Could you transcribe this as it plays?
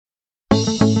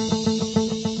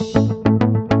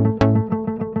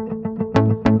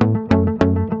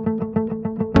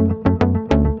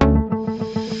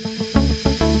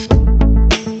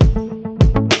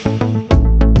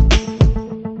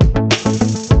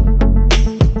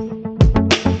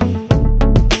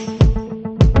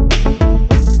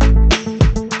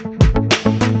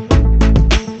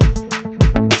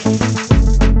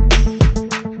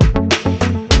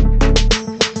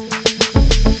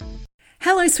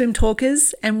swim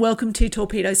talkers, and welcome to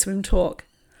Torpedo Swim Talk.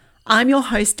 I'm your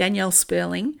host, Danielle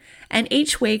Sperling, and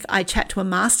each week I chat to a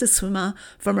master swimmer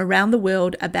from around the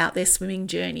world about their swimming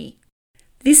journey.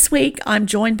 This week I'm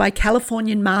joined by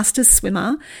Californian masters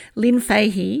swimmer Lynn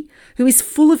Fahey, who is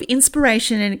full of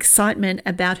inspiration and excitement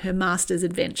about her masters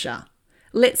adventure.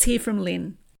 Let's hear from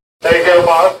Lynn. There you go,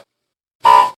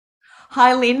 boss.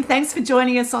 Hi Lynn, thanks for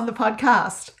joining us on the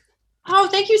podcast. Oh,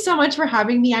 thank you so much for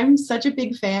having me. I'm such a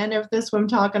big fan of the Swim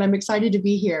Talk and I'm excited to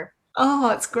be here. Oh,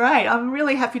 it's great. I'm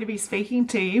really happy to be speaking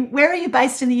to you. Where are you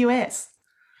based in the US?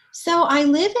 So I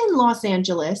live in Los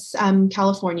Angeles,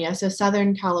 California, so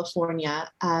Southern California.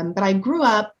 But I grew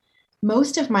up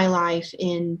most of my life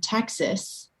in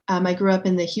Texas. I grew up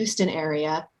in the Houston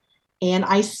area and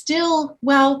I still,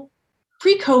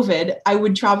 pre-COVID, I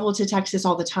would travel to Texas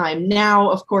all the time.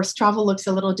 Now, of course, travel looks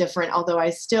a little different, although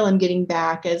I still am getting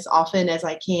back as often as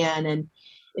I can. And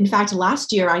in fact,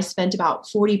 last year, I spent about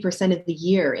 40% of the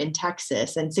year in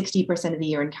Texas and 60% of the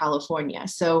year in California.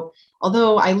 So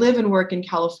although I live and work in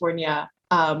California,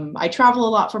 I travel a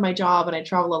lot for my job and I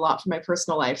travel a lot for my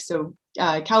personal life. So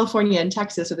California and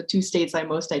Texas are the two states I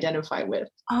most identify with.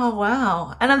 Oh,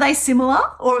 wow. And are they similar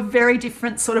or very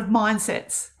different sort of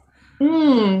mindsets?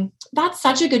 That's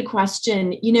such a good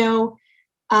question.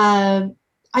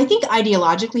 I think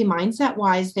ideologically,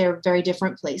 mindset-wise, they're very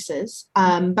different places.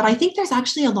 But I think there's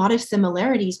actually a lot of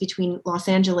similarities between Los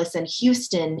Angeles and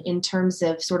Houston in terms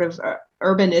of sort of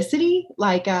urbanicity.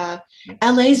 Like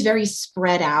LA is very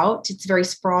spread out. It's very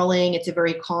sprawling. It's a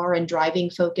very car and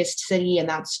driving focused city. And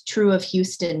that's true of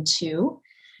Houston too.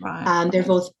 Right. They're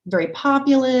both very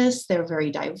populous. They're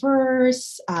very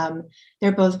diverse.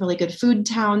 They're both really good food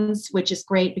towns, which is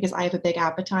great because I have a big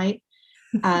appetite.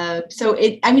 I've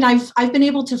been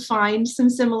able to find some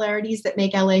similarities that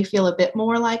make LA feel a bit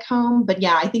more like home. But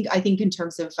yeah, I think in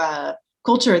terms of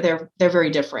culture, they're very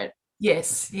different.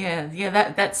 Yes, yeah.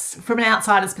 That's from an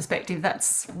outsider's perspective.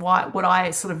 That's what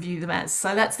I sort of view them as.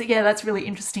 So that's really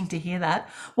interesting to hear that.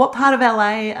 What part of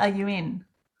LA are you in?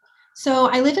 So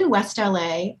I live in West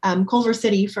LA, Culver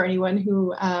City, for anyone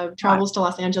who travels to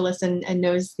Los Angeles and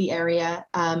knows the area,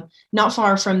 not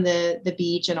far from the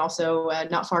beach and also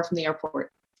not far from the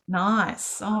airport.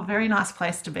 Nice. Oh, very nice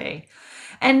place to be.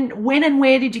 And when and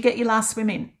where did you get your last swim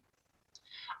in?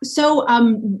 So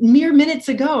mere minutes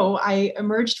ago, I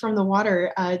emerged from the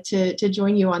water to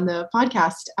join you on the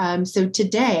podcast. So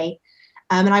today,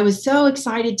 and I was so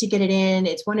excited to get it in.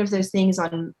 It's one of those things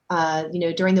on,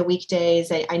 during the weekdays.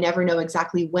 I never know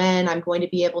exactly when I'm going to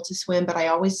be able to swim, but I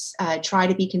always try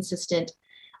to be consistent,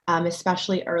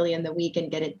 especially early in the week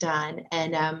and get it done.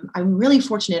 And I'm really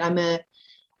fortunate. I'm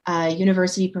a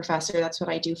university professor. That's what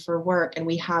I do for work. And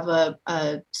we have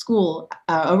a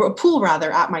pool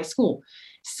rather at my school.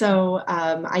 So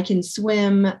I can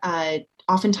swim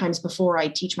oftentimes before I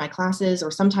teach my classes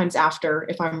or sometimes after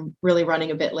if I'm really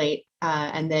running a bit late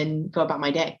and then go about my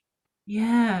day.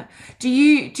 Yeah. Do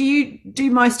you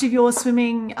do most of your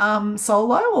swimming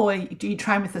solo or do you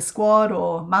train with a squad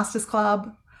or masters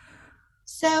club?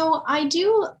 So I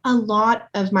do a lot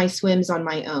of my swims on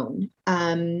my own.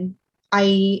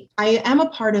 I am a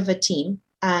part of a team.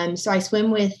 So I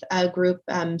swim with a group,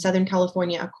 Southern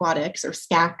California Aquatics or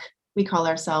SCAC, we call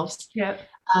ourselves. Yep.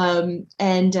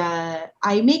 And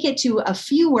I make it to a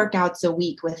few workouts a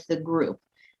week with the group.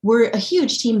 We're a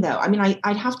huge team, though. I mean,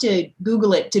 I'd have to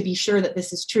Google it to be sure that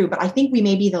this is true, but I think we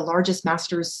may be the largest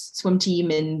masters swim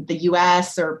team in the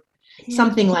US or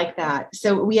something like that.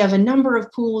 So we have a number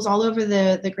of pools all over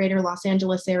the greater Los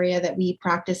Angeles area that we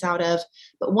practice out of,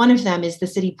 but one of them is the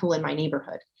city pool in my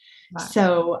neighborhood. Wow.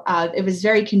 So it was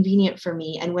very convenient for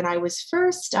me. And when I was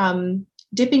first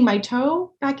dipping my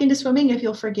toe back into swimming, if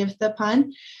you'll forgive the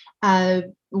pun,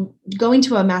 going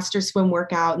to a master swim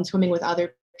workout and swimming with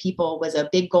other people was a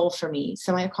big goal for me.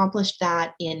 So I accomplished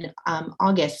that in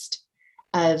August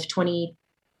of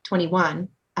 2021.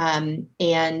 And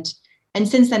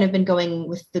since then I've been going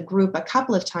with the group a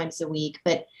couple of times a week,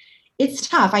 but it's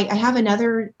tough. I have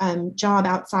another job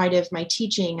outside of my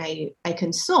teaching. I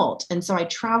consult. And so I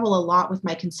travel a lot with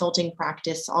my consulting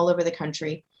practice all over the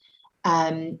country.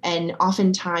 And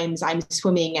oftentimes I'm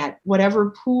swimming at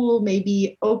whatever pool may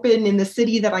be open in the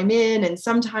city that I'm in. And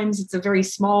sometimes it's a very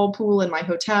small pool in my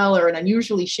hotel or an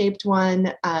unusually shaped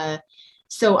one.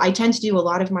 So I tend to do a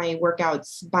lot of my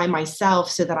workouts by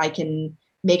myself so that I can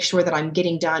make sure that I'm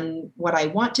getting done what I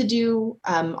want to do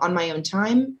on my own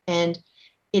time. And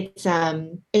it's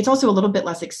also a little bit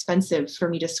less expensive for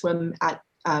me to swim at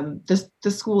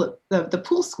the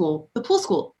pool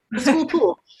school the school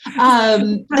pool.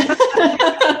 Um,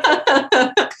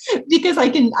 because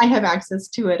I have access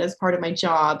to it as part of my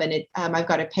job, and I've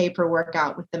got to pay per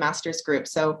workout with the master's group.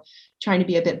 So trying to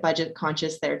be a bit budget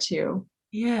conscious there too.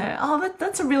 Yeah. Oh,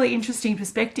 that's a really interesting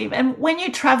perspective. And when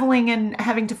you're traveling and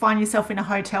having to find yourself in a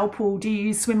hotel pool, do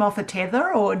you swim off a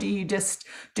tether or do you just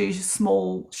do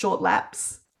small, short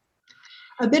laps?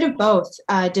 A bit of both,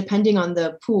 depending on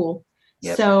the pool.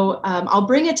 Yep. So I'll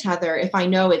bring a tether if I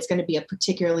know it's going to be a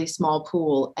particularly small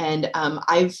pool. And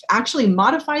I've actually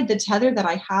modified the tether that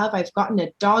I have. I've gotten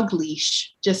a dog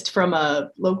leash just from a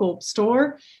local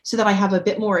store so that I have a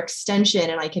bit more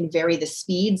extension and I can vary the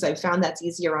speeds. I've found that's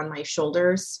easier on my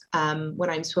shoulders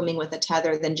when I'm swimming with a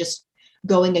tether than just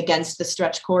going against the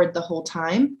stretch cord the whole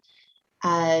time.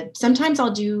 Sometimes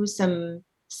I'll do some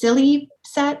silly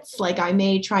sets, like I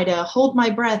may try to hold my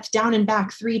breath down and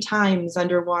back 3 times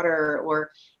underwater, or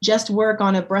just work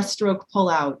on a breaststroke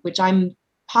pullout, which I'm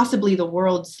possibly the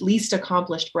world's least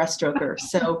accomplished breaststroker.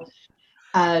 So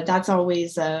that's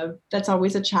always a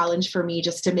challenge for me,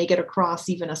 just to make it across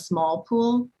even a small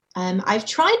pool. I've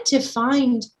tried to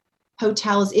find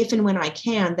hotels, if and when I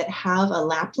can, that have a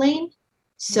lap lane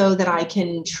so that I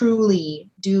can truly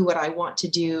do what I want to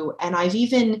do. And I've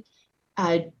even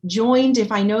joined,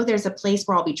 if I know there's a place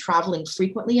where I'll be traveling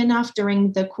frequently enough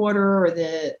during the quarter or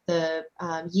the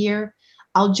year,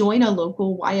 I'll join a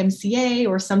local YMCA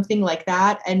or something like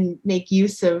that and make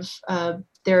use of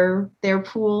their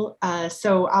pool.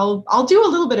 So I'll do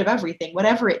a little bit of everything,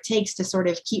 whatever it takes to sort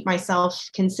of keep myself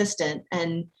consistent.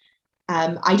 And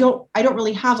I don't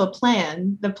really have a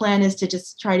plan. The plan is to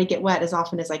just try to get wet as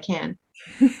often as I can.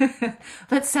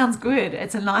 That sounds good.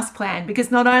 It's a nice plan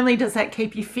because not only does that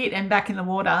keep you fit and back in the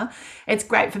water, it's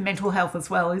great for mental health as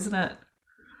well, isn't it?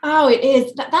 Oh, it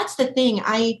is. That's the thing.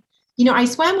 I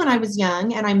swam when I was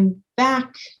young, and I'm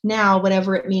back now,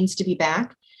 whatever it means to be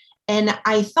back. And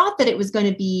I thought that it was going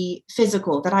to be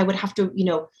physical, that I would have to,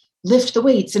 lift the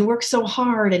weights and work so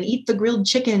hard and eat the grilled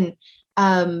chicken.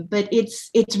 But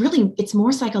it's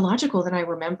more psychological than I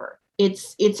remember.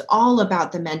 It's all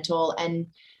about the mental, and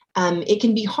it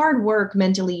can be hard work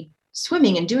mentally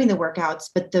swimming and doing the workouts,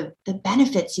 but the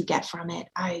benefits you get from it,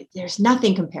 there's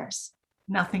nothing compares.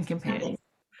 Nothing compares. Nothing.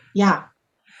 Yeah,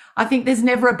 I think there's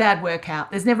never a bad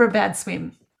workout. There's never a bad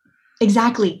swim.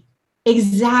 exactly.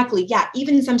 Exactly. Yeah.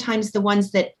 Even sometimes the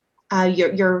ones that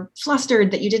you're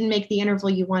flustered that you didn't make the interval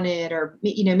you wanted, or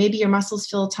maybe your muscles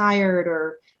feel tired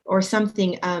or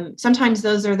something. Sometimes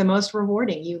those are the most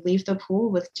rewarding. You leave the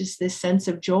pool with just this sense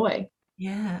of joy.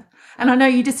 Yeah. And I know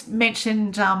you just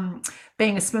mentioned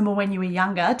being a swimmer when you were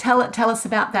younger. Tell us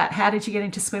about that. How did you get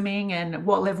into swimming and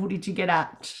what level did you get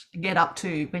up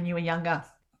to when you were younger?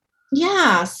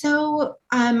 Yeah, so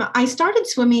I started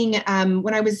swimming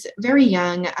when I was very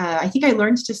young. I think I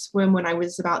learned to swim when I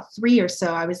was about 3 or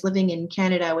so. I was living in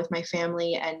Canada with my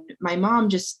family, and my mom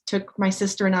just took my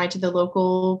sister and I to the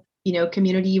local,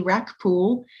 community rec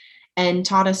pool and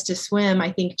taught us to swim.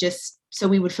 I think just so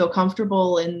we would feel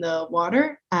comfortable in the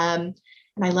water. And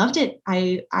I loved it.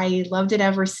 I loved it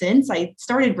ever since. I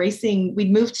started racing.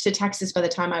 We'd moved to Texas by the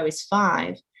time I was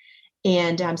 5,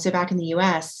 and so back in the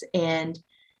U.S. and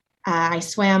I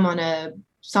swam on a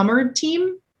summer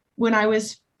team when I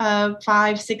was 5,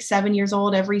 6, 7 years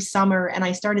old every summer. And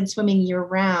I started swimming year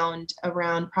round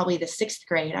around probably the 6th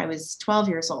grade. I was 12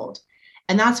 years old.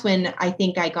 And that's when I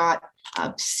think I got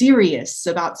serious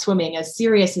about swimming, as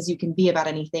serious as you can be about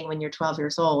anything when you're 12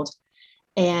 years old.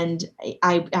 And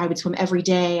I would swim every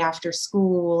day after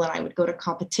school, and I would go to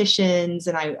competitions,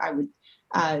 and I would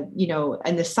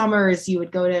in the summers, you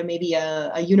would go to maybe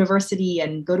a university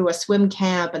and go to a swim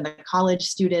camp, and the college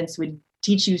students would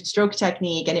teach you stroke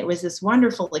technique. And it was this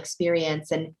wonderful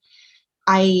experience. And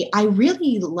I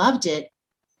really loved it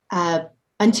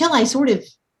until I sort of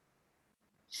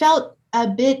felt a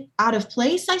bit out of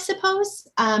place, I suppose.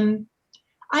 I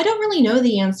don't really know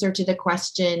the answer to the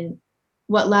question,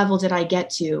 what level did I get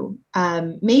to?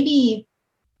 Maybe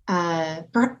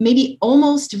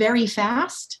almost very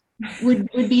fast would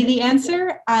be the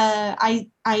answer. I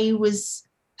was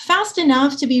fast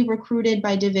enough to be recruited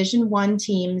by Division I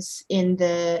teams in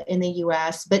the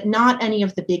U.S., but not any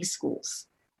of the big schools,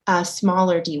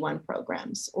 smaller D1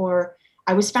 programs. Or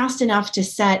I was fast enough to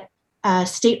set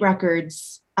state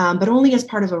records, but only as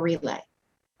part of a relay.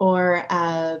 Or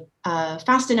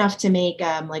fast enough to make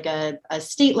like a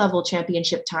state level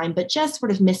championship time, but just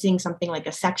sort of missing something like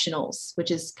a sectionals, which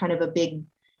is kind of a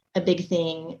big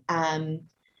thing.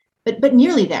 But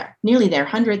nearly there,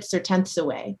 hundredths or tenths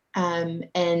away.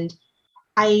 And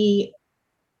I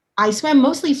swam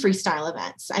mostly freestyle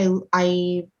events.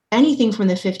 I anything from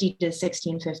the 50 to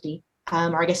 1650.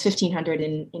 or I guess 1500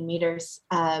 in meters,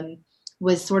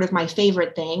 was sort of my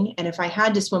favorite thing. And if I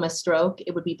had to swim a stroke,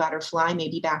 it would be butterfly,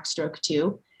 maybe backstroke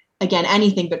too. Again,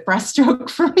 anything but breaststroke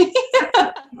for me.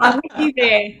 I'm with you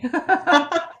there.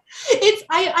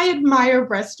 I admire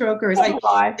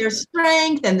breaststrokers. Their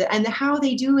strength and how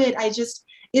they do it.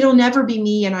 It'll never be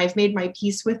me, and I've made my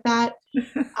peace with that.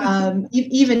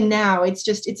 Even now, it's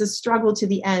a struggle to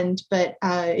the end, but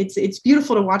it's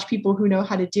beautiful to watch people who know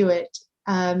how to do it.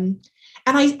 And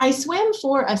I swam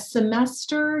for a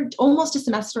semester, almost a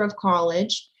semester of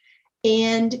college,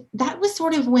 and that was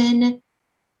sort of when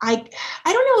I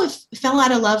don't know if fell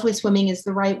out of love with swimming is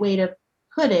the right way to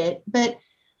put it, but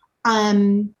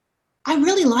I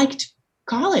really liked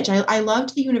college. I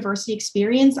loved the university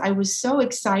experience. I was so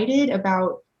excited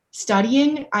about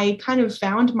studying. I kind of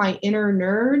found my inner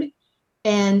nerd,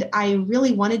 and I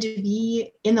really wanted to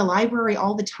be in the library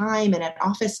all the time and at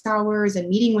office hours and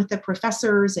meeting with the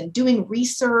professors and doing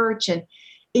research. And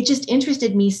it just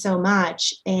interested me so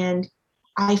much. And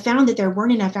I found that there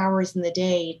weren't enough hours in the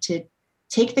day to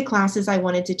take the classes I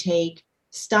wanted to take,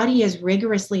 study as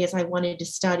rigorously as I wanted to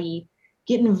study,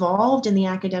 get involved in the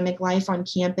academic life on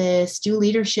campus, do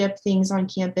leadership things on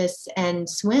campus, and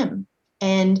swim.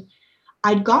 And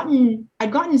I'd gotten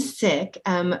sick.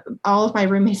 All of my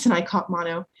roommates and I caught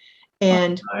mono,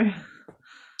 and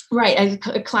right,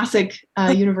 a classic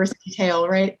university tale,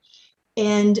 right?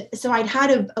 And so I'd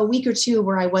had a week or two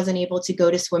where I wasn't able to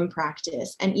go to swim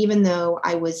practice. And even though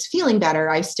I was feeling better,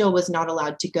 I still was not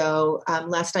allowed to go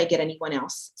lest I get anyone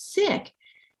else sick.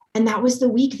 And that was the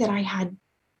week that I had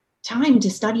time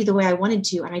to study the way I wanted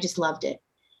to. And I just loved it.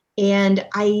 And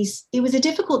it was a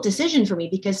difficult decision for me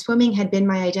because swimming had been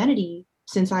my identity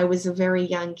since I was a very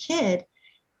young kid.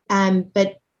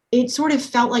 But it sort of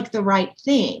felt like the right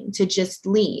thing to just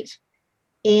leave.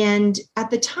 And at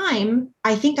the time,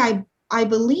 I think I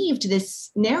believed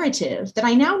this narrative that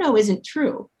I now know isn't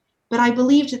true, but I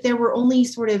believed that there were only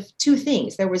sort of two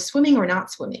things. There was swimming or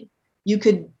not swimming. You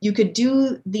could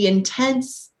do the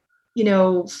intense,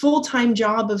 full-time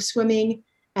job of swimming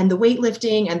and the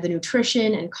weightlifting and the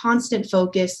nutrition and constant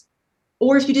focus.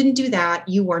 Or if you didn't do that,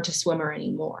 you weren't a swimmer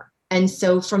anymore. And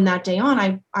so from that day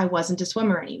on, I wasn't a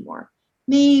swimmer anymore.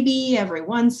 Maybe every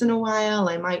once in a while,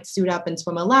 I might suit up and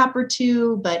swim a lap or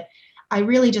two, but I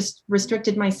really just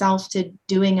restricted myself to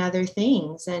doing other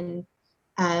things. And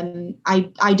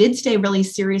I did stay really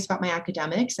serious about my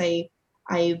academics. I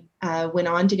went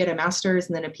on to get a master's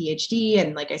and then a PhD.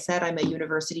 And like I said, I'm a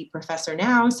university professor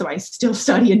now, so I still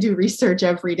study and do research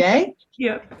every day.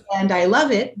 Yep. And I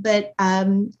love it. But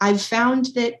I've found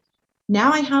that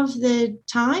now I have the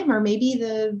time, or maybe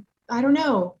the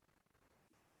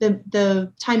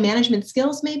time management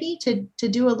skills maybe to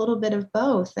do a little bit of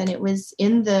both. And it was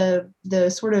in the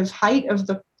sort of height of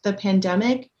the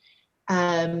pandemic.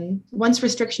 Once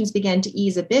restrictions began to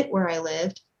ease a bit where I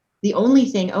lived, the only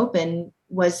thing open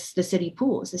was the city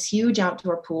pools, this huge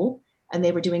outdoor pool. And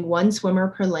they were doing one swimmer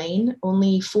per lane,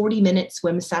 only 40-minute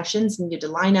swim sessions. And you had to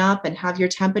line up and have your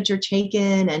temperature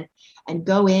taken and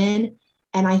go in.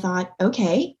 And I thought,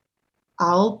 okay,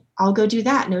 I'll go do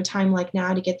that. No time like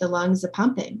now to get the lungs a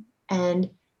pumping. And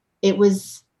it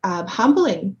was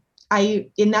humbling.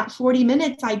 In that 40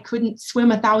 minutes, I couldn't swim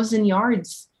 1,000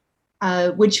 yards,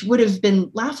 which would have been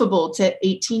laughable to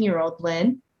 18-year-old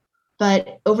Lynn.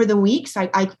 But over the weeks,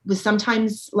 I was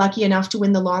sometimes lucky enough to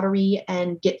win the lottery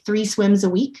and get 3 swims a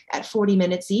week at 40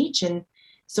 minutes each. And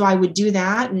so I would do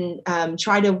that and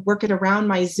try to work it around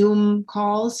my Zoom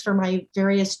calls for my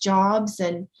various jobs.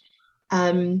 And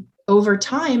over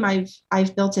time,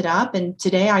 I've built it up. And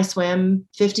today I swam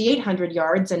 5,800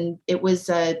 yards, and it was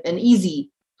an easy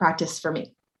practice for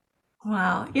me.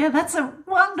 Wow. Yeah, that's a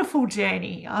wonderful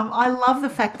journey. I love the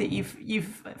fact that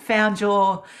you've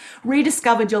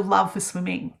rediscovered your love for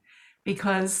swimming,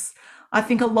 because I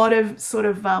think a lot of sort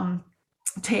of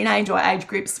teenage or age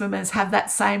group swimmers have that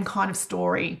same kind of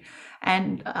story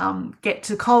and get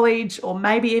to college or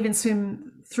maybe even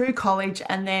swim through college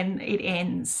and then it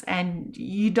ends. And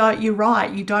you're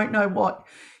right, you don't know what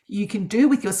you can do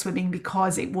with your swimming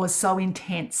because it was so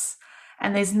intense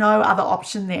and there's no other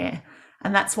option there.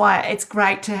 And that's why it's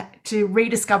great to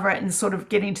rediscover it and sort of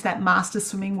get into that master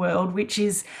swimming world, which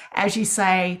is, as you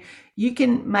say, you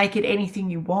can make it anything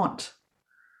you want.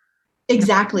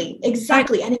 Exactly.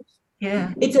 And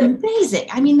it's amazing.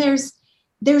 I mean,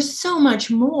 there's so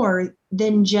much more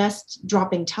than just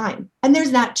dropping time. And there's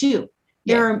that too.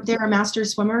 There are master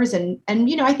swimmers and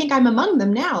I think I'm among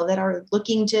them now that are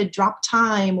looking to drop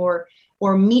time or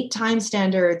meet time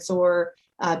standards or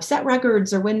set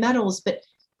records or win medals. But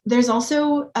there's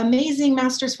also amazing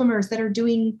master swimmers that are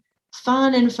doing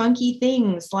fun and funky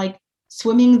things like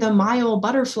swimming the mile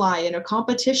butterfly in a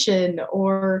competition,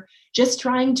 or just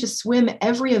trying to swim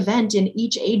every event in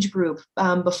each age group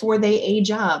before they age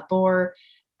up, or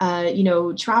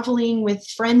traveling with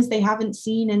friends they haven't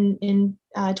seen in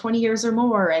 20 years or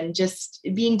more, and just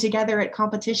being together at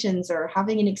competitions or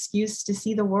having an excuse to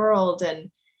see the world.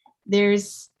 And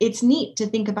it's neat to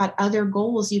think about other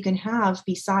goals you can have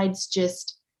besides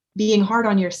just being hard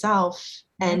on yourself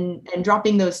and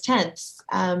dropping those tenths.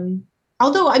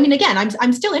 Although, I mean, again,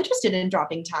 I'm still interested in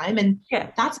dropping time. And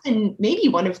that's been maybe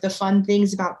one of the fun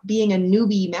things about being a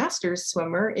newbie masters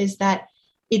swimmer, is that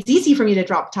it's easy for me to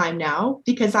drop time now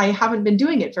because I haven't been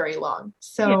doing it very long.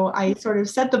 So I sort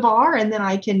of set the bar, and then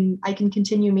I can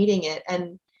continue meeting it.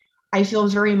 And I feel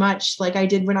very much like I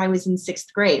did when I was in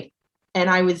 6th grade, and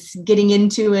I was getting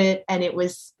into it, and it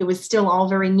was still all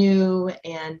very new,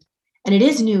 and it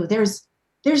is new.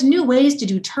 There's new ways to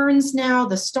do turns now.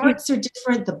 The starts are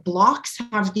different. The blocks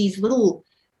have these little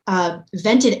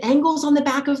vented angles on the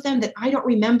back of them that I don't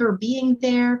remember being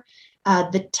there.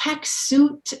 The tech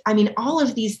suit, I mean, all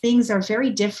of these things are very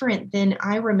different than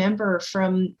I remember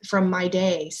from my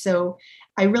day. So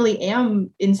I really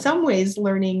am in some ways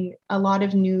learning a lot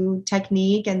of new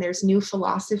technique, and there's new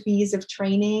philosophies of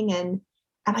training. And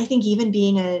I think even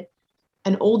being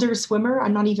an older swimmer,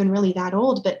 I'm not even really that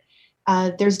old, but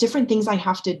there's different things I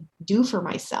have to do for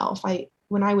myself.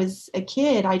 When I was a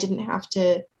kid, I didn't have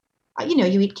to,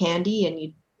 you eat candy and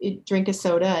you drink a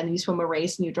soda and you swim a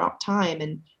race and you drop time.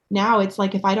 And now it's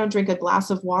like, if I don't drink a glass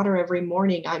of water every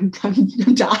morning, I'm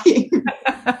dying.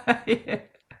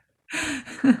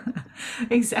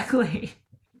 Exactly.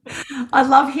 I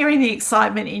love hearing the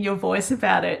excitement in your voice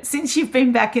about it. Since you've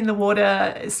been back in the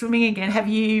water swimming again, have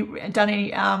you done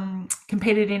any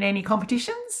competed in any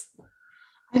competitions?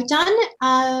 I've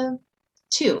done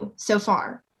 2 so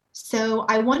far. So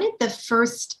I wanted the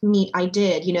first meet I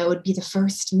did, it would be the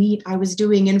first meet I was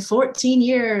doing in 14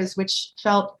 years, which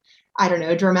felt, I don't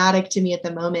know, dramatic to me at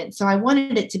the moment. So I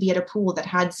wanted it to be at a pool that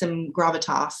had some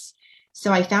gravitas.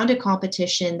 So I found a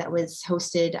competition that was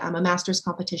hosted, a master's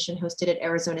competition hosted at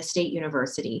Arizona State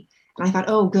University. And I thought,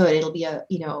 oh, good, it'll be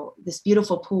this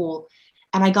beautiful pool.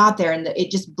 And I got there, and it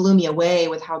just blew me away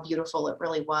with how beautiful it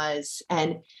really was.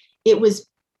 And it was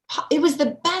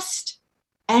the best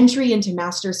entry into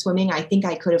master swimming I think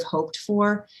I could have hoped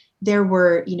for. There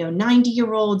were,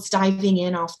 90-year-olds diving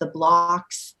in off the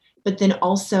blocks, but then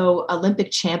also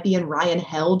Olympic champion Ryan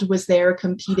Held was there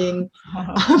competing.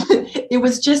 It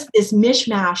was just this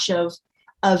mishmash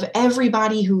of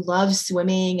everybody who loves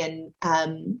swimming.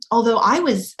 And although I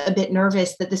was a bit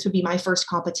nervous that this would be my first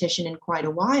competition in quite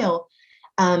a while,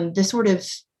 the sort of,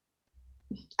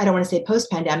 I don't want to say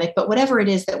post-pandemic, but whatever it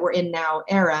is that we're in now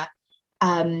era,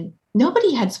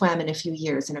 nobody had swam in a few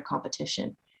years in a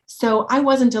competition. So I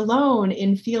wasn't alone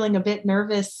in feeling a bit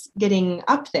nervous getting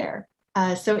up there.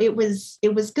 So it was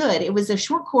good. It was a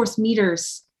short course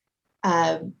meters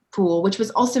pool, which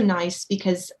was also nice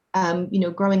because,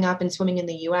 growing up and swimming in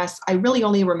the US, I really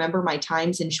only remember my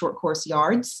times in short course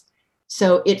yards.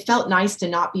 So it felt nice to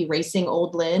not be racing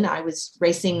old Lynn. I was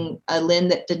racing a Lynn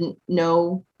that didn't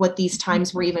know what these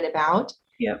times were even about.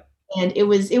 Yep. And it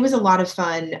was a lot of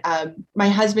fun. My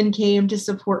husband came to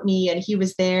support me, and he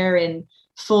was there in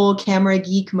full camera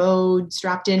geek mode,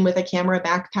 strapped in with a camera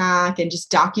backpack and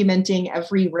just documenting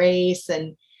every race.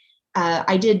 And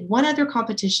I did one other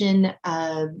competition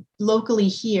locally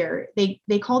here.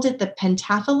 They called it the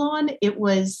pentathlon.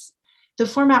 The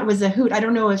format was a hoot. I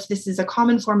don't know if this is a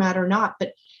common format or not,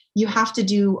 but you have to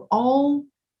do all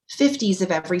 50s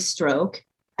of every stroke,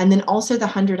 and then also the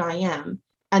 100 IM.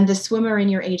 And the swimmer in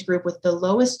your age group with the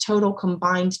lowest total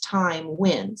combined time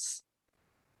wins.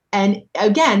 And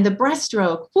again, the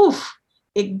breaststroke,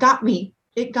 it got me.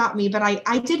 But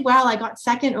I did well. I got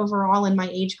second overall in my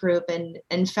age group,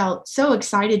 and felt so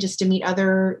excited just to meet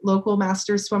other local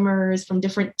master swimmers from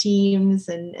different teams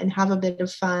and have a bit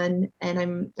of fun.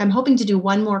 And I'm hoping to do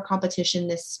one more competition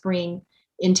this spring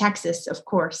in Texas, of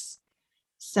course.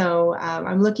 So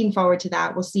I'm looking forward to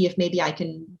that. We'll see if maybe I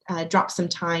can drop some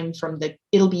time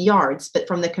it'll be yards, but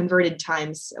from the converted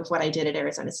times of what I did at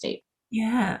Arizona State.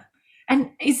 Yeah.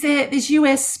 And there's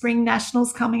US Spring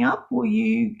Nationals coming up? Will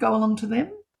you go along to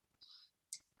them?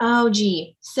 Oh,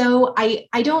 gee. So I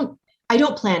don't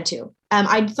plan to.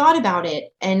 I'd thought about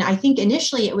it, and I think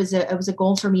initially it was a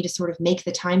goal for me to sort of make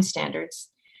the time standards.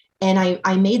 And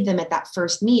I made them at that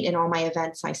first meet in all my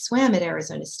events. I swam at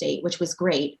Arizona State, which was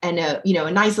great. And a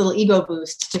nice little ego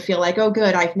boost to feel like, oh,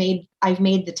 good, I've made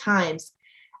the times.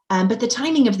 But the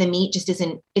timing of the meet just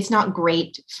it's not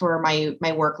great for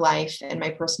my work life and my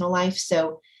personal life.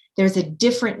 So there's a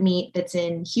different meet that's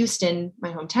in Houston,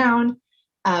 my hometown.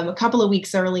 a couple of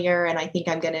weeks earlier, and I think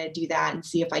I'm going to do that and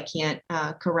see if I can't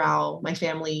corral my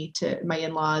family, to my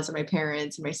in-laws and my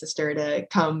parents and my sister, to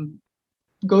come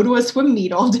go to a swim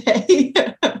meet all day.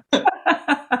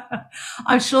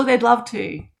 I'm sure they'd love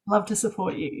to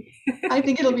support you. I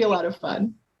think it'll be a lot of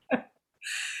fun.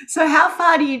 So how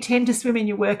far do you tend to swim in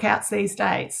your workouts these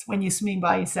days when you're swimming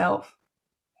by yourself?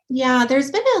 Yeah, there's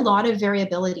been a lot of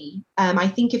variability. I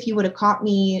think if you would have caught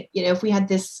me, if we had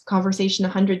this conversation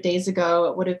 100 days ago,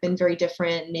 it would have been very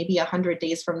different. Maybe 100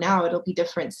 days from now, it'll be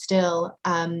different still.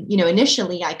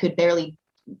 Initially I could barely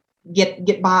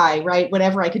get by, right?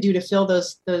 Whatever I could do to fill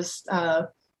those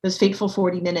fateful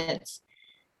 40 minutes.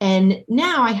 And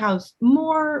now I have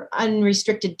more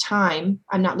unrestricted time.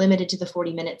 I'm not limited to the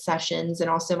 40-minute sessions, and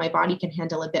also my body can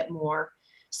handle a bit more.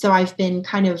 So I've been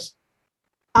kind of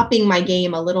upping my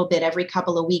game a little bit. Every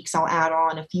couple of weeks, I'll add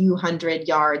on a few hundred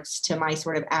yards to my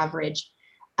sort of average.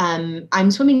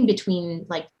 I'm swimming between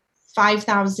like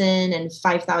 5,000 and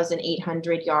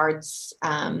 5,800 yards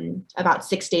about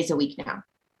 6 days a week now.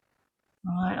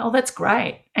 Right. Oh, that's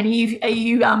great. And are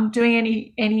you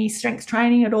doing any strength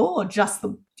training at all, or just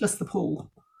the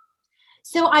pool?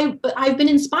 So I've been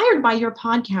inspired by your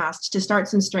podcast to start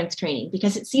some strength training,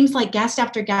 because it seems like guest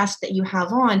after guest that you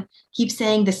have on keep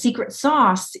saying the secret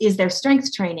sauce is their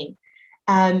strength training.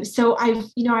 So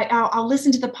I'll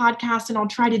listen to the podcast and I'll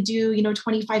try to do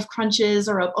 25 crunches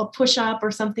or a push up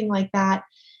or something like that.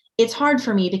 It's hard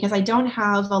for me because I don't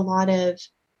have a lot of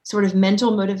sort of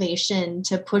mental motivation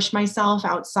to push myself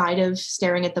outside of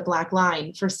staring at the black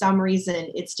line. For some reason,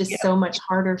 it's just so much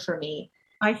harder for me.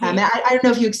 I don't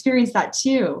know if you experience that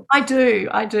too. I do.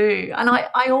 And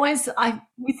I always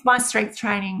with my strength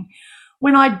training,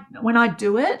 when I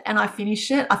do it and I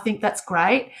finish it, I think that's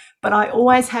great. But I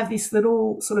always have this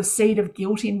little sort of seed of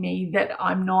guilt in me that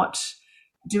I'm not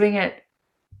doing it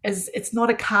as it's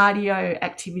not a cardio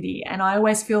activity. And I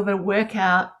always feel that a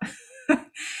workout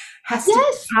has to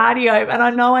be cardio. And I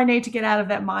know I need to get out of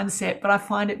that mindset, but I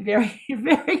find it very,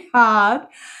 very hard.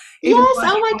 Yes.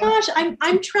 Oh my gosh.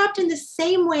 I'm trapped in the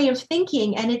same way of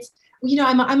thinking. And it's,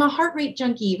 I'm a heart rate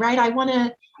junkie, right? I want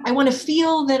to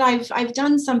feel that I've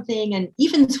done something. And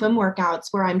even swim workouts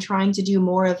where I'm trying to do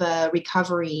more of a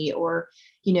recovery, or,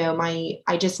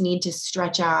 I just need to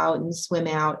stretch out and swim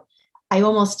out. I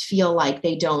almost feel like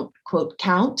they don't, quote,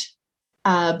 count.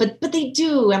 But they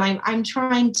do, and I'm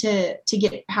trying to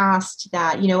get past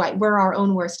that. We're our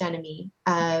own worst enemy.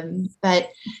 But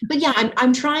yeah,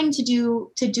 I'm trying to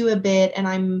do a bit, and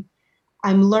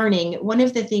I'm learning. One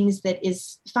of the things that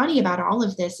is funny about all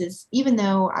of this is, even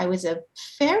though I was a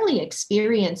fairly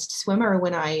experienced swimmer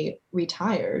when I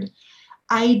retired,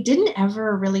 I didn't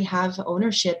ever really have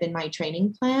ownership in my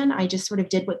training plan. I just sort of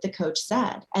did what the coach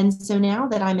said. And so now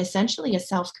that I'm essentially a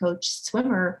self-coached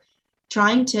swimmer,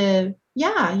 trying to,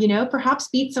 perhaps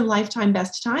beat some lifetime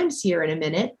best times here in a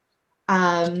minute.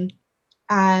 I'm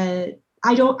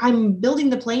building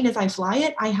the plane as I fly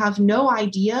it. I have no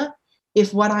idea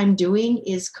if what I'm doing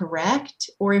is correct,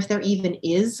 or if there even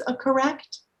is a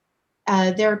correct.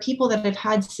 There are people that have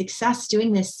had success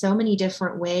doing this so many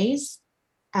different ways.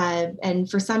 And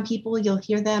for some people, you'll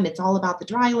hear them, it's all about the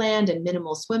dry land and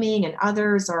minimal swimming, and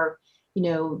others are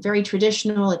very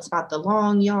traditional. It's about the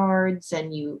long yards,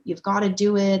 and you've got to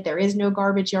do it. There is no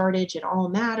garbage yardage. It all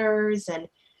matters. And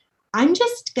I'm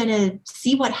just going to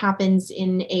see what happens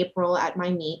in April at my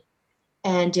meet.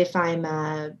 And if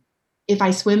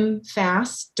I swim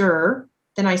faster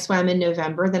than I swam in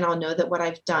November, then I'll know that what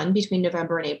I've done between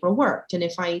November and April worked. And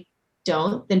if I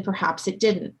don't, then perhaps it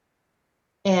didn't.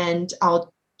 And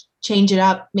I'll change it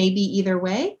up maybe either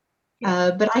way.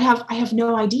 But I have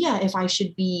no idea if I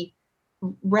should be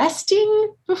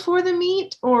resting before the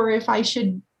meet, or if I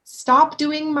should stop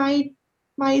doing my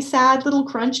sad little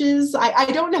crunches. I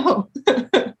don't know.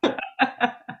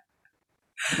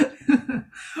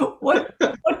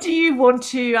 What do you want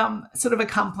to sort of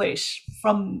accomplish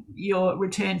from your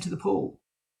return to the pool?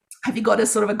 Have you got a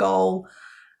sort of a goal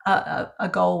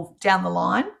down the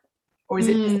line, or is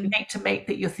it meet to meet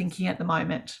that you're thinking at the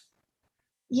moment?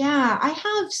 Yeah, I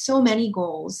have so many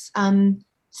goals.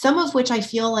 Some of which I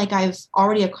feel like I've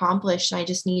already accomplished and I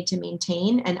just need to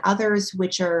maintain, and others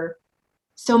which are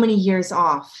so many years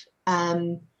off.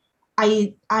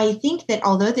 I think that,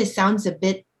 although this sounds a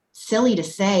bit silly to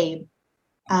say,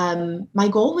 my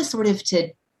goal was sort of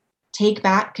to take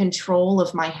back control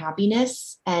of my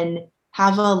happiness and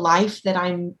have a life that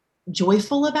I'm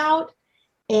joyful about.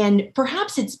 And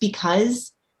perhaps it's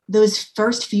because those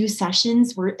first few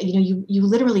sessions were, you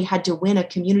literally had to win a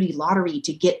community lottery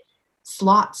to get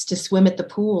slots to swim at the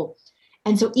pool.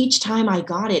 And so each time I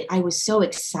got it, I was so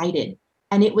excited.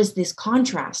 And it was this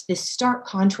contrast, this stark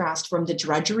contrast from the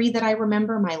drudgery that I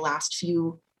remember my last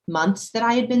few months that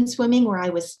I had been swimming, where I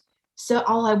was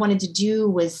all I wanted to do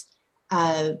was,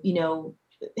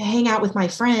 hang out with my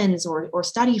friends or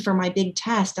study for my big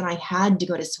test. And I had to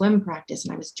go to swim practice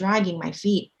and I was dragging my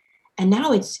feet. And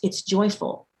now it's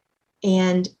joyful.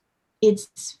 And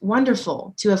it's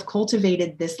wonderful to have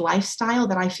cultivated this lifestyle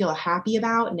that I feel happy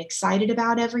about and excited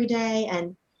about every day.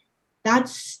 And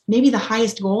that's maybe the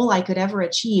highest goal I could ever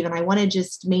achieve. And I want to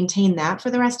just maintain that for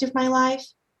the rest of my life.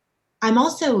 I'm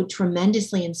also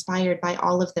tremendously inspired by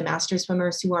all of the master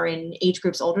swimmers who are in age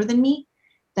groups older than me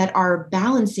that are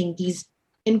balancing these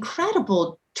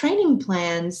incredible training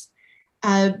plans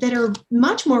that are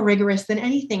much more rigorous than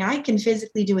anything I can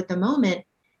physically do at the moment,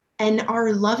 and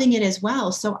are loving it as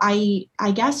well. So I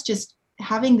guess just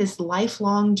having this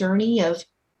lifelong journey of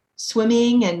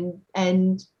swimming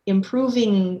and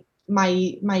improving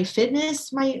my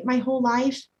fitness my whole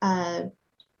life, and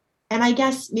I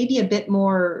guess maybe a bit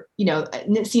more,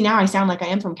 see, now I sound like I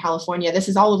am from California. This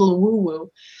is all a little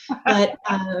woo-woo. But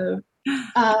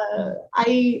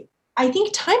I think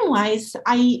time-wise,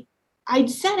 I'd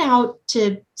set out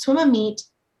to swim a meet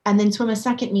and then swim a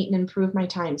second meet and improve my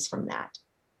times from that.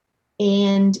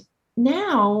 And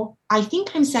now I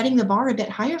think I'm setting the bar a bit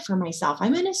higher for myself.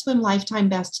 I'm going to swim lifetime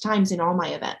best times in all my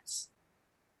events.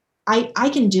 I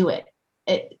can do it.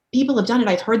 People have done it.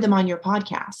 I've heard them on your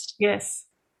podcast. Yes.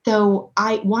 So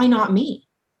why not me?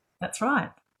 That's right.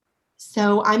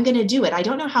 So I'm going to do it. I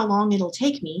don't know how long it'll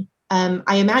take me.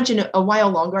 I imagine a while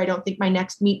longer. I don't think my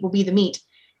next meet will be the meet,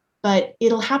 but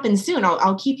it'll happen soon.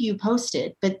 I'll keep you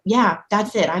posted. But yeah,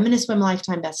 that's it. I'm going to swim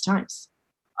lifetime best times.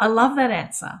 I love that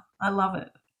answer. I love it.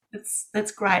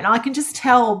 That's great. And I can just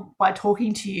tell by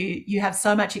talking to you, you have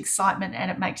so much excitement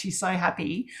and it makes you so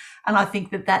happy. And I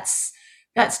think that's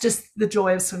just the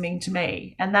joy of swimming to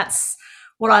me. And that's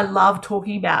what I love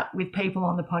talking about with people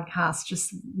on the podcast,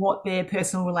 just what their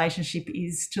personal relationship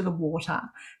is to the water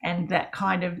and that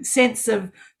kind of sense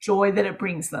of joy that it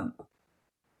brings them.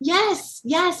 Yes.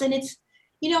 And it's,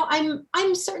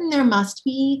 I'm certain there must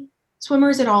be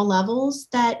swimmers at all levels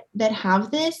that have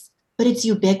this, but it's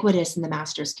ubiquitous in the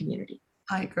masters community.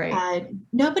 I agree.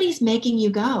 Nobody's making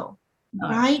you go, no.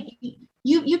 Right?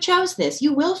 You chose this.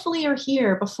 You willfully are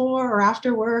here before or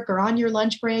after work or on your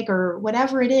lunch break or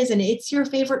whatever it is, and it's your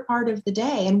favorite part of the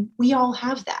day. And we all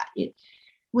have that.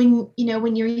 When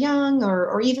you're young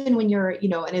or even when you're,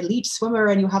 an elite swimmer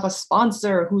and you have a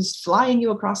sponsor who's flying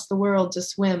you across the world to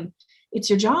swim, it's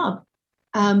your job.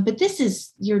 But this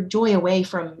is your joy away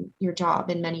from your job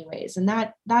in many ways. And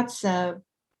that's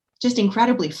just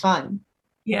incredibly fun.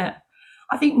 Yeah.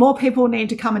 I think more people need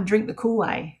to come and drink the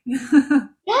Kool-Aid.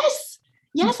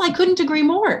 Yes, I couldn't agree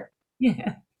more.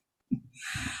 Yeah.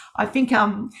 I think,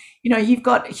 you've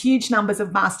got huge numbers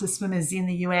of master swimmers in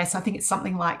the US. I think it's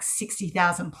something like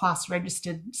 60,000 plus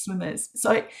registered swimmers.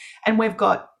 So, and we've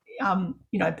got,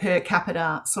 per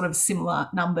capita sort of similar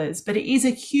numbers, but it is a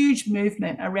huge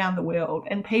movement around the world.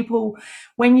 And people,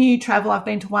 when you travel, I've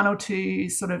been to one or two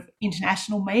sort of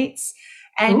international meets,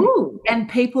 and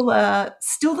people are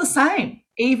still the same.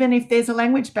 Even if there's a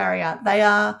language barrier, they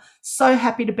are so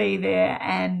happy to be there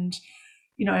and,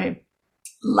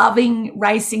 loving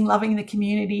racing, loving the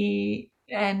community.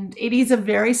 And it is a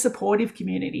very supportive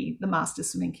community, the master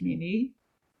swimming community.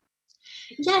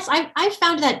 Yes, I've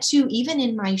found that too, even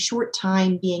in my short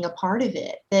time being a part of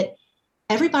it, that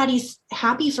everybody's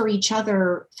happy for each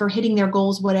other for hitting their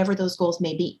goals, whatever those goals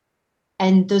may be.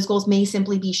 And those goals may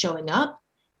simply be showing up.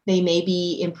 They may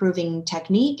be improving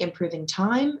technique, improving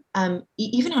time.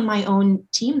 Even on my own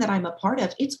team that I'm a part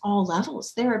of, it's all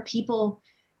levels. There are people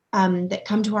that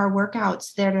come to our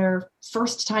workouts that are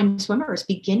first-time swimmers,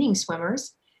 beginning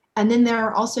swimmers. And then there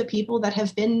are also people that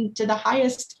have been to the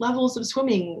highest levels of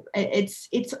swimming. It's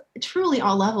truly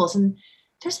all levels. And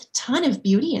there's a ton of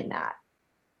beauty in that.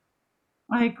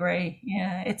 I agree.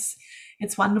 Yeah,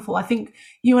 it's wonderful. I think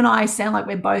you and I sound like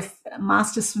we're both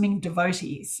master swimming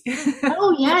devotees.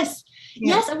 Oh, yes.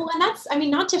 Yeah. Yes. Well, and that's,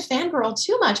 not to fangirl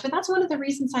too much, but that's one of the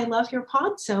reasons I love your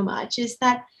pod so much is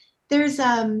that there's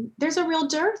a real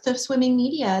dearth of swimming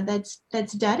media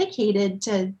that's dedicated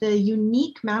to the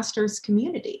unique masters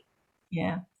community.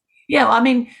 Yeah. Yeah.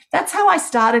 Well, that's how I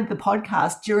started the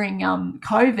podcast during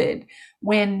COVID,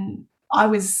 when I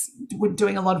was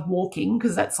doing a lot of walking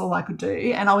because that's all I could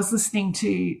do. And I was trying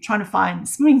to find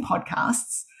swimming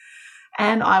podcasts.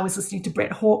 And I was listening to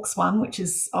Brett Hawke's one, which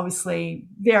is obviously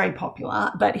very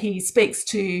popular, but he speaks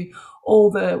to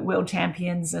all the world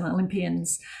champions and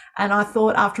Olympians. And I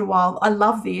thought after a while, I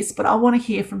love this, but I want to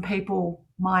hear from people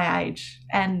my age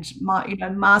and my,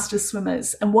 master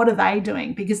swimmers, and what are they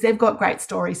doing? Because they've got great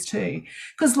stories too.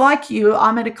 Because like you,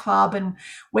 I'm at a club and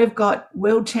we've got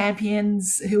world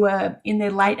champions who are in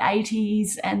their late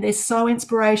 80s and they're so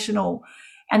inspirational.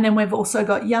 And then we've also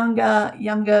got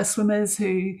younger swimmers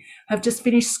who have just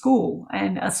finished school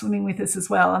and are swimming with us as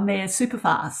well, and they're super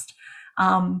fast.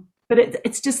 But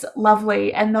it's just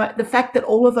lovely. And the fact that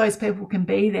all of those people can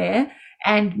be there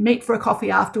and meet for a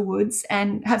coffee afterwards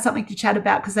and have something to chat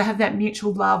about because they have that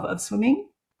mutual love of swimming.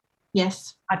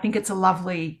 Yes. I think it's a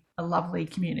lovely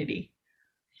community.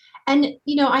 And,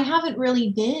 I haven't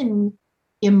really been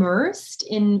immersed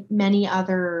in many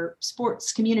other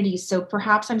sports communities. So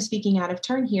perhaps I'm speaking out of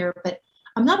turn here, but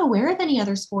I'm not aware of any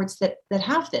other sports that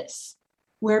have this,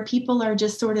 where people are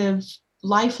just sort of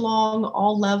lifelong,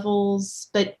 all levels,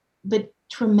 but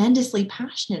tremendously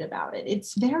passionate about it.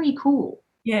 It's very cool.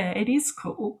 Yeah, it is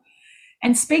cool.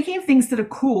 And speaking of things that are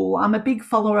cool, I'm a big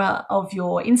follower of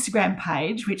your Instagram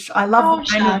page, which I love Oh,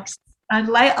 the name of. shucks.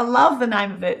 I love the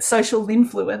name of it, Social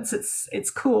Influence. It's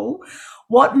cool.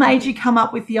 What made you come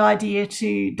up with the idea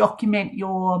to document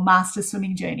your master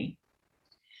swimming journey?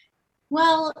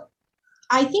 Well,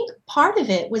 I think part of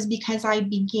it was because I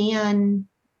began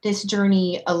this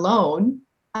journey alone,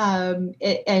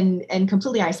 and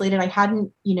completely isolated. I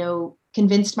hadn't,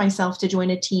 convinced myself to join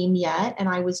a team yet, and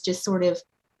I was just sort of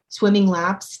swimming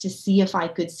laps to see if I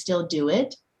could still do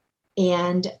it.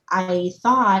 And I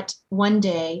thought one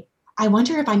day, I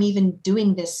wonder if I'm even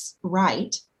doing this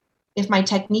right, if my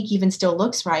technique even still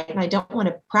looks right, and I don't want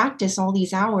to practice all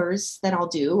these hours that I'll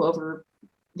do over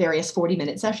various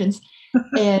 40-minute sessions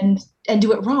and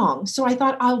do it wrong. So I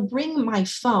thought I'll bring my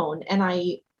phone, and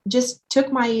I just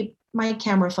took my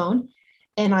camera phone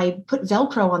and I put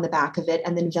Velcro on the back of it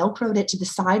and then Velcroed it to the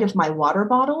side of my water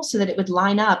bottle so that it would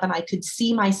line up and I could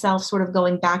see myself sort of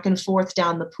going back and forth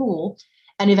down the pool.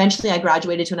 And eventually I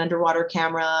graduated to an underwater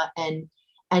camera and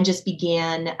just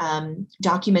began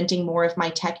documenting more of my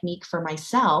technique for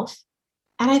myself.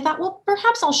 And I thought, well,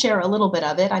 perhaps I'll share a little bit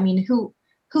of it. I mean, who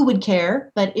would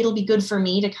care? But it'll be good for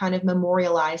me to kind of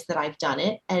memorialize that I've done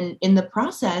it. And in the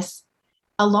process,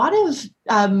 a lot of,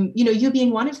 you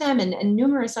being one of them and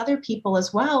numerous other people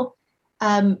as well,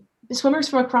 swimmers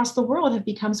from across the world have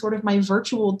become sort of my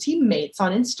virtual teammates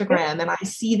on Instagram, and I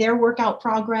see their workout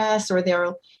progress, or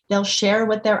they'll share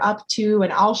what they're up to,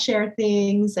 and I'll share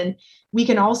things, and we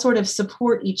can all sort of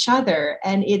support each other.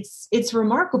 And it's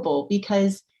remarkable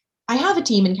because I have a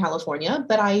team in California,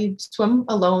 but I swim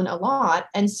alone a lot.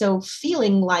 And so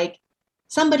feeling like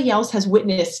somebody else has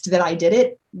witnessed that I did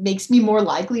it makes me more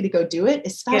likely to go do it,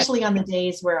 especially on the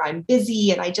days where I'm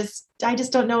busy and I just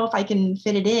don't know if I can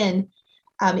fit it in.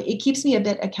 It keeps me a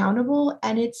bit accountable,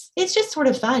 and it's just sort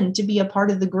of fun to be a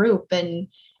part of the group. And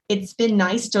it's been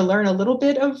nice to learn a little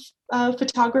bit of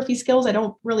photography skills. I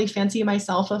don't really fancy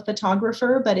myself a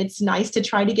photographer, but it's nice to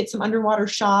try to get some underwater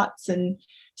shots and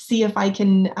see if I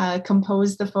can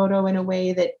compose the photo in a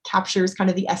way that captures kind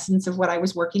of the essence of what I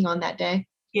was working on that day.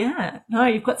 Yeah, no,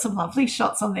 you've got some lovely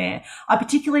shots on there. I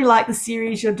particularly like the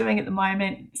series you're doing at the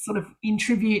moment, sort of in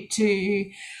tribute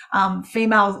to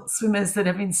female swimmers that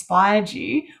have inspired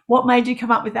you. What made you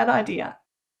come up with that idea?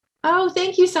 Oh,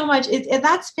 thank you so much.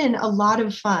 That's been a lot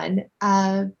of fun.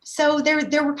 So there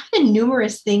were kind of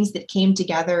numerous things that came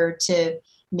together to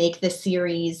make the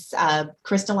series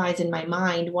crystallize in my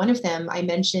mind. One of them, I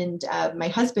mentioned, my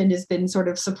husband has been sort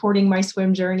of supporting my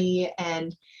swim journey,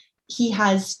 and he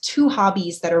has two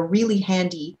hobbies that are really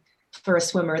handy for a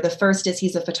swimmer. The first is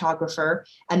he's a photographer,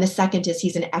 and the second is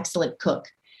he's an excellent cook.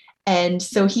 And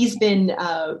so he's been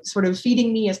sort of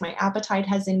feeding me as my appetite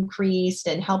has increased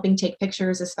and helping take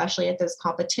pictures, especially at those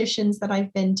competitions that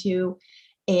I've been to,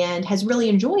 and has really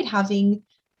enjoyed having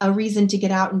a reason to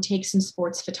get out and take some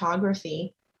sports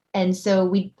photography. And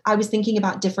so I was thinking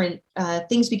about different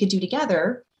things we could do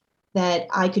together, that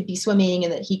I could be swimming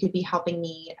and that he could be helping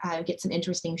me get some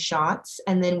interesting shots.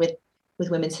 And then with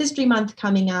Women's History Month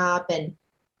coming up, and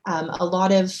a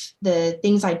lot of the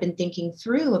things I've been thinking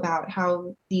through about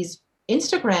how these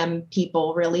Instagram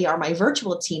people really are my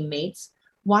virtual teammates,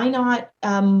 why not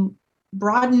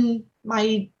broaden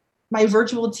my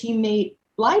virtual teammate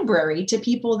library to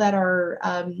people that are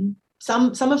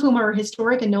some of whom are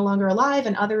historic and no longer alive,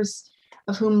 and others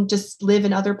of whom just live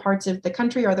in other parts of the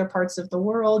country or other parts of the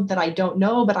world that I don't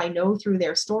know, but I know through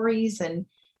their stories, and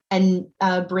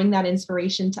bring that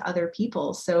inspiration to other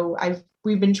people. So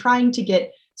we've been trying to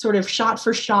get sort of shot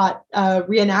for shot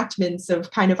reenactments of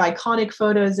kind of iconic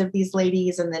photos of these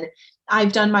ladies. And then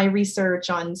I've done my research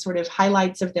on sort of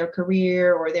highlights of their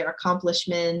career or their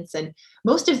accomplishments. And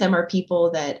most of them are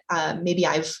people that maybe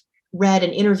I've read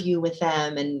an interview with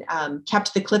them and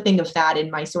kept the clipping of that in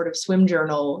my sort of swim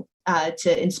journal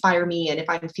to inspire me. And if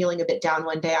I'm feeling a bit down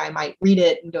one day, I might read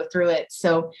it and go through it.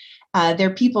 So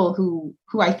they're people who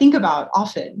I think about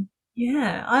often.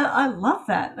 Yeah, I love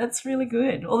that. That's really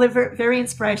good. Well, they're very, very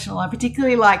inspirational. I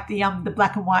particularly like the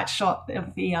black and white shot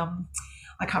of the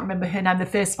I can't remember her name, the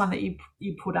first one that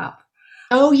you put up.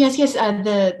 Oh, yes, yes.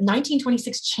 The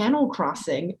 1926 Channel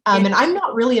crossing. Yeah. And I'm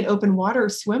not really an open water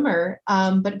swimmer,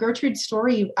 but Gertrude's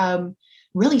story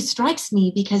really strikes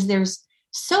me because there's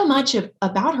so much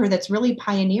about her that's really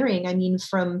pioneering. I mean,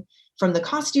 from the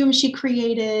costume she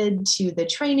created to the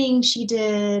training she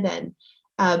did, and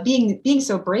being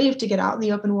so brave to get out in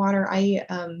the open water.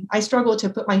 I struggle to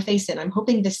put my face in. I'm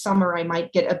hoping this summer I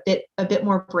might get a bit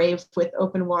more brave with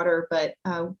open water, but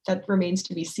that remains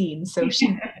to be seen. So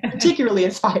she particularly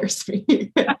inspires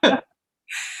me.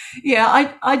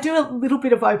 Yeah, I do a little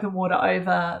bit of open water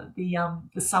over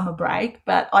the summer break,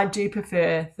 but I do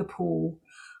prefer the pool.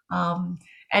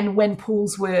 And when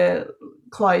pools were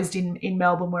closed in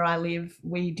Melbourne, where I live,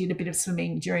 we did a bit of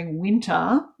swimming during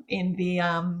winter in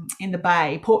the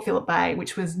bay, Port Phillip Bay,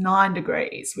 which was 9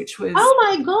 degrees, which was, oh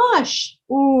my gosh,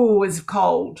 ooh, it was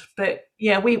cold. But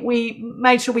yeah, we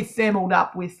made sure we thermaled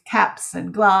up with caps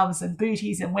and gloves and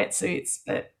booties and wetsuits,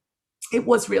 but it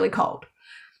was really cold.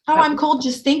 Oh, I'm cold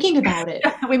just thinking about it.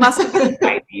 We must have been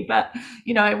crazy, but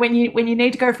when you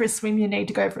need to go for a swim, you need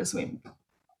to go for a swim.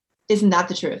 Isn't that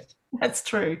the truth? That's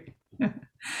true.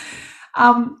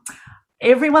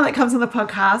 Everyone that comes on the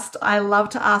podcast, I love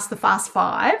to ask the Fast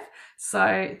Five.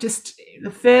 So just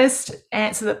the first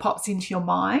answer that pops into your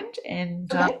mind,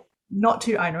 and okay. Not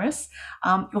too onerous.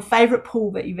 Your favourite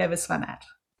pool that you've ever swum at?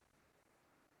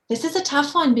 This is a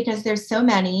tough one because there's so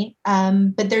many,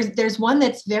 but there's one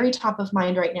that's very top of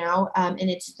mind right now, and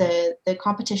it's the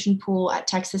competition pool at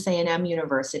Texas A&M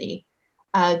University.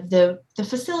 The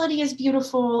facility is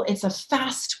beautiful. It's a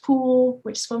fast pool,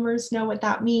 which swimmers know what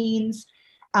that means.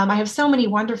 I have so many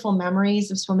wonderful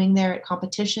memories of swimming there at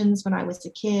competitions when I was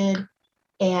a kid,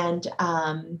 and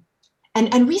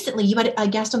recently you had a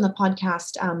guest on the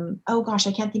podcast. Oh gosh,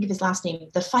 I can't think of his last name.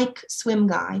 The Fike swim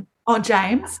guy. Oh,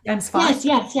 James Fike.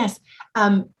 Yes.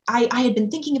 I had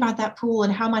been thinking about that pool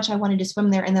and how much I wanted to swim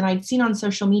there. And then I'd seen on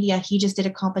social media, he just did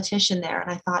a competition there.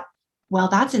 And I thought, well,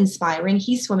 that's inspiring.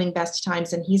 He's swimming best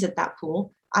times and he's at that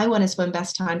pool. I want to swim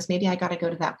best times. Maybe I got to go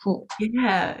to that pool.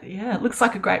 Yeah. It looks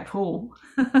like a great pool.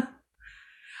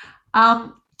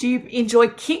 Do you enjoy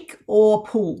kick or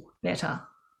pool better?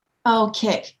 Oh,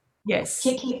 kick. Yes.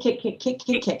 Kick.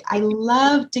 I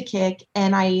love to kick,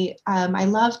 and I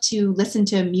love to listen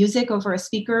to music over a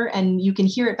speaker, and you can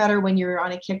hear it better when you're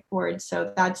on a kickboard.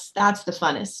 So that's the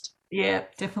funnest. Yeah,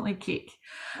 definitely kick.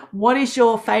 What is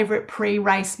your favorite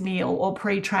pre-race meal or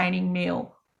pre-training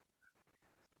meal?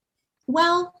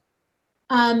 Well,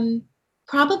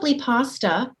 probably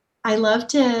pasta. I love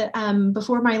to,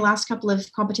 before my last couple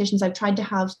of competitions, I've tried to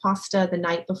have pasta the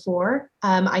night before.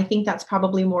 I think that's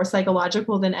probably more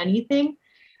psychological than anything.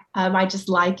 I just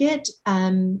like it.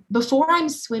 Before I'm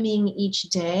swimming each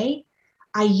day,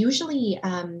 I usually,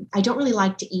 I don't really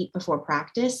like to eat before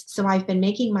practice. So I've been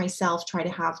making myself try to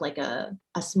have like a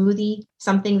smoothie,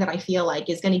 something that I feel like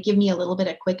is going to give me a little bit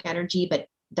of quick energy, but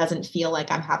doesn't feel like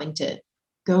I'm having to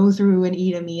go through and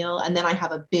eat a meal. And then I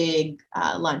have a big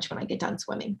lunch when I get done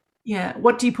swimming. Yeah.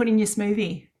 What do you put in your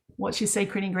smoothie? What's your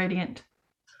secret ingredient?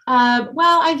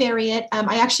 Well, I vary it.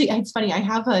 It's funny, I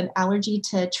have an allergy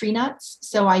to tree nuts.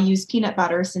 So I use peanut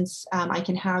butter since I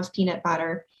can have peanut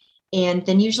butter. And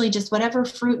then usually just whatever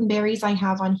fruit and berries I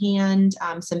have on hand,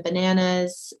 some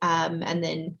bananas, and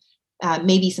then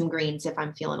maybe some greens if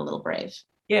I'm feeling a little brave.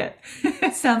 Yeah,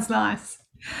 sounds nice.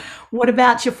 What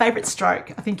about your favorite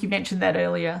stroke? I think you mentioned that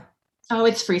earlier. Oh,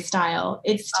 it's freestyle.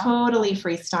 It's totally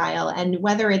freestyle. And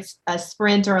whether it's a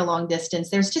sprint or a long distance,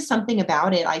 there's just something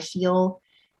about it. I feel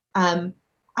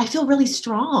really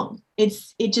strong.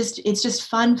 It's just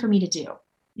fun for me to do.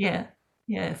 Yeah.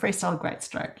 Freestyle, great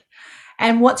stroke.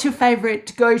 And what's your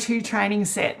favorite go-to training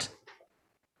set?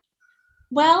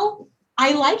 Well,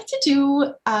 I like to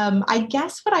do, I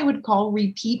guess what I would call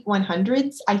repeat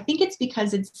 100s. I think it's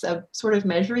because it's a sort of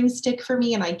measuring stick for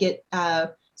me, and I get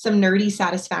some nerdy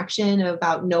satisfaction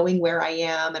about knowing where I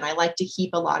am. And I like to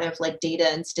keep a lot of like data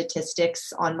and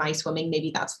statistics on my swimming.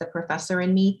 Maybe that's the professor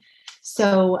in me.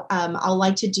 So I'll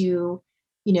like to do,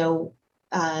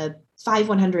 5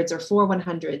 100s or 4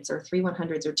 100s or 3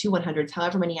 100s or 2 100s,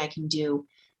 however many I can do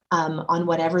on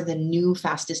whatever the new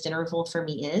fastest interval for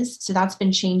me is. So that's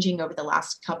been changing over the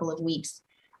last couple of weeks.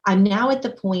 I'm now at the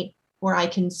point where I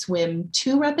can swim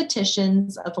 2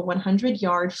 repetitions of a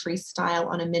 100-yard freestyle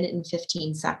on 1 minute and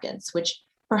 15 seconds, which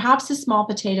perhaps the small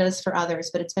potatoes for others,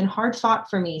 but it's been hard fought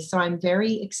for me. So I'm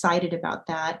very excited about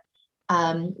that.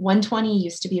 120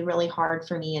 used to be really hard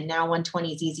for me, and now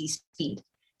 120 is easy speed.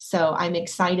 So I'm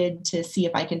excited to see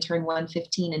if I can turn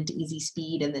 115 into easy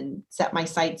speed and then set my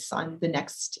sights on the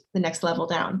next level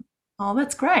down. Oh,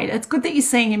 that's great. It's good that you're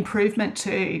seeing improvement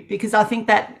too, because I think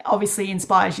that obviously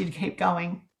inspires you to keep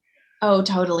going. Oh,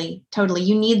 totally, totally.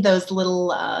 You need those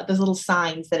little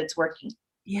signs that it's working.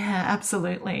 Yeah,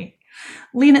 absolutely.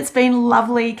 Lynn, it's been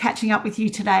lovely catching up with you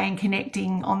today and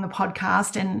connecting on the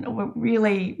podcast. And we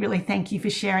really, really thank you for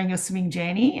sharing your swimming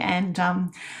journey and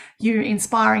you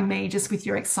inspiring me just with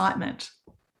your excitement.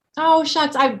 Oh,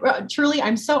 shucks.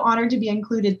 I'm so honored to be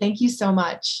included. Thank you so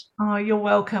much. Oh, you're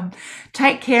welcome.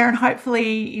 Take care. And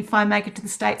hopefully if I make it to the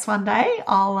States one day,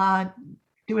 I'll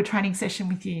do a training session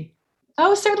with you.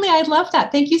 Oh, certainly. I'd love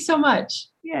that. Thank you so much.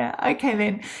 Yeah. Okay,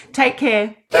 then. Take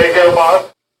care. Take care,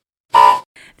 Mark.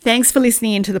 Thanks for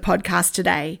listening into the podcast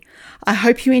today. I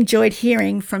hope you enjoyed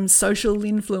hearing from social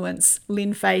influence,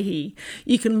 Lynn Fahey.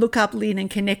 You can look up Lynn and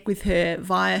connect with her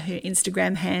via her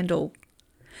Instagram handle.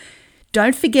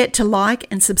 Don't forget to like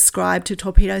and subscribe to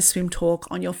Torpedo Swim Talk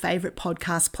on your favourite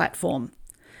podcast platform.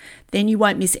 Then you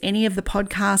won't miss any of the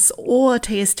podcasts or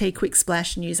TST Quick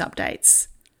Splash news updates.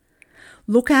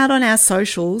 Look out on our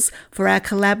socials for our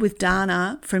collab with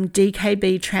Dana from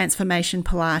DKB Transformation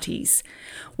Pilates.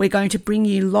 We're going to bring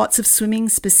you lots of swimming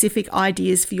specific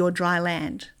ideas for your dry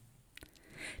land.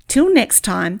 Till next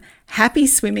time, happy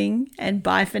swimming and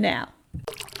bye for now.